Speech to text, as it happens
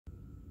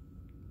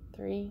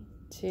3,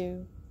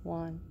 2,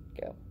 1,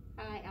 go.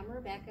 Hi, I'm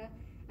Rebecca.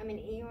 I'm an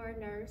ER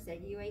nurse at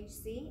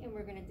UHC, and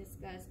we're going to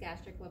discuss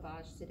gastric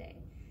lavage today.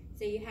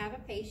 So you have a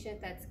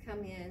patient that's come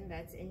in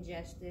that's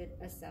ingested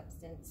a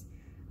substance.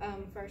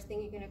 First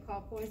thing, you're going to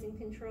call poison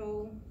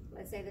control.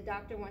 Let's say the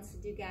doctor wants to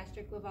do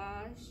gastric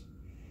lavage.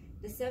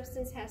 The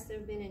substance has to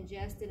have been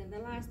ingested in the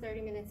last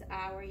 30 minutes,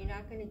 hour. You're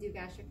not going to do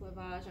gastric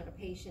lavage on a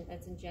patient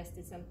that's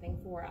ingested something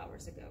 4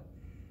 hours ago.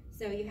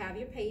 So you have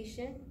your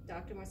patient,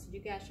 doctor wants to do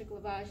gastric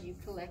lavage,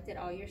 you've collected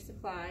all your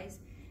supplies.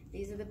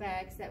 These are the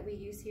bags that we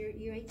use here at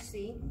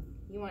UHC.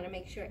 You want to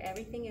make sure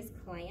everything is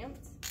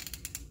clamped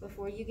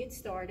before you get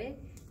started,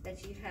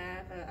 that you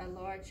have a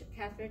large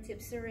catheter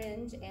tip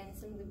syringe and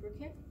some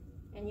lubricant,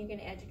 and you're going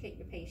to educate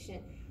your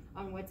patient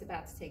on what's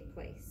about to take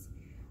place.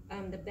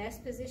 The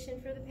best position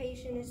for the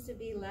patient is to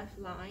be left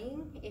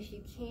lying. If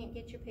you can't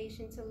get your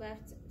patient to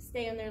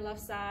stay on their left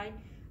side,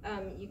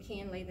 you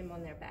can lay them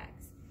on their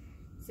backs.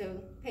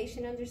 So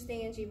patient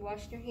understands, you've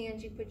washed your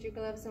hands, you put your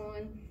gloves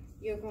on,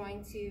 you're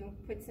going to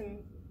put some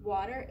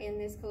water in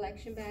this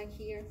collection bag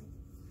here.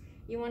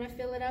 You want to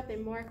fill it up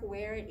and mark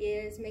where it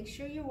is. Make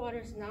sure your water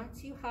is not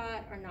too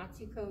hot or not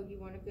too cold. You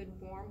want a good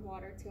warm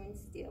water to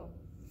instill.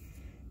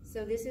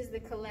 So this is the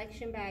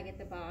collection bag at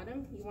the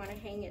bottom. You want to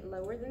hang it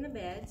lower than the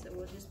bed, so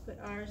we'll just put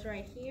ours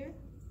right here,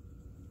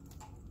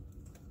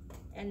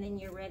 and then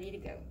you're ready to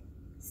go.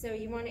 So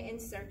you want to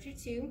insert your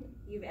tube.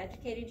 You've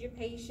educated your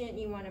patient.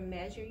 You want to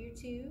measure your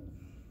tube,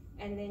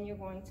 and then you're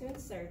going to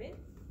insert it.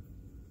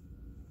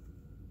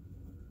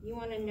 You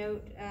want to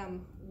note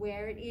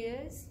where it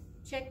is.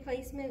 Check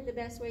placement. The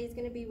best way is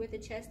going to be with a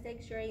chest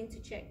x-ray and to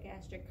check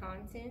gastric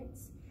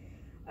contents.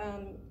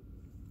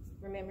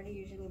 Remember to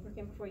use your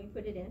lubricant before you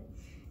put it in.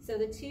 So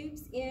the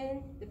tube's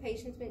in, the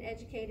patient's been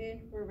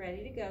educated, we're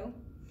ready to go.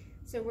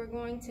 So we're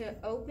going to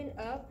open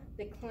up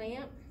the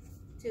clamp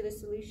to the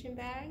solution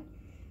bag.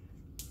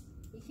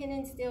 You can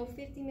instill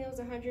 50 mils,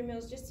 100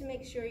 mils, just to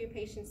make sure your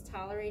patient's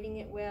tolerating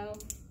it well.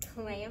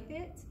 Clamp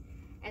it,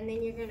 and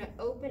then you're gonna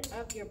open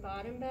up your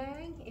bottom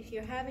bag. If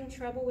you're having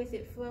trouble with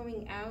it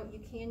flowing out, you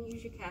can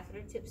use your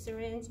catheter tip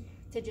syringe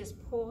to just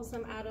pull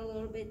some out a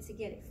little bit to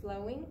get it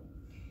flowing.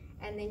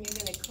 And then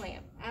you're gonna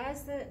clamp.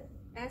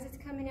 As it's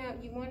coming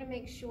out, you wanna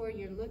make sure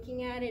you're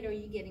looking at it. Are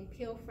you getting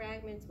peel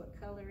fragments? What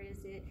color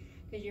is it?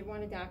 Because you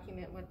wanna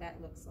document what that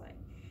looks like.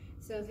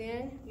 So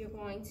then you're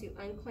going to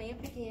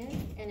unclamp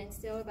again and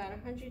instill about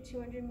 100,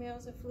 200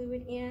 mils of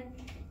fluid in,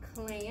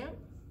 clamp,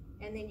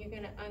 and then you're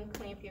gonna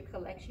unclamp your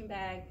collection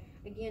bag,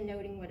 again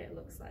noting what it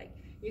looks like.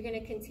 You're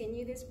gonna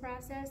continue this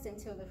process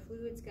until the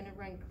fluid's gonna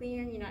run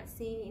clear and you're not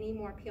seeing any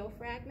more peel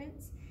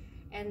fragments.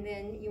 And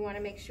then you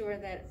wanna make sure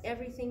that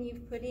everything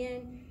you've put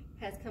in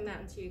has come out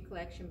into your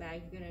collection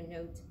bag. You're gonna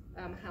note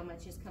how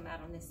much has come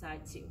out on this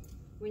side too.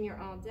 When you're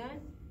all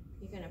done,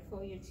 you're gonna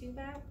pull your tube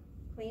out,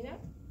 clean up,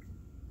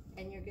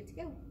 and you're good to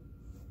go.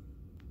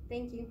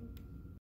 Thank you.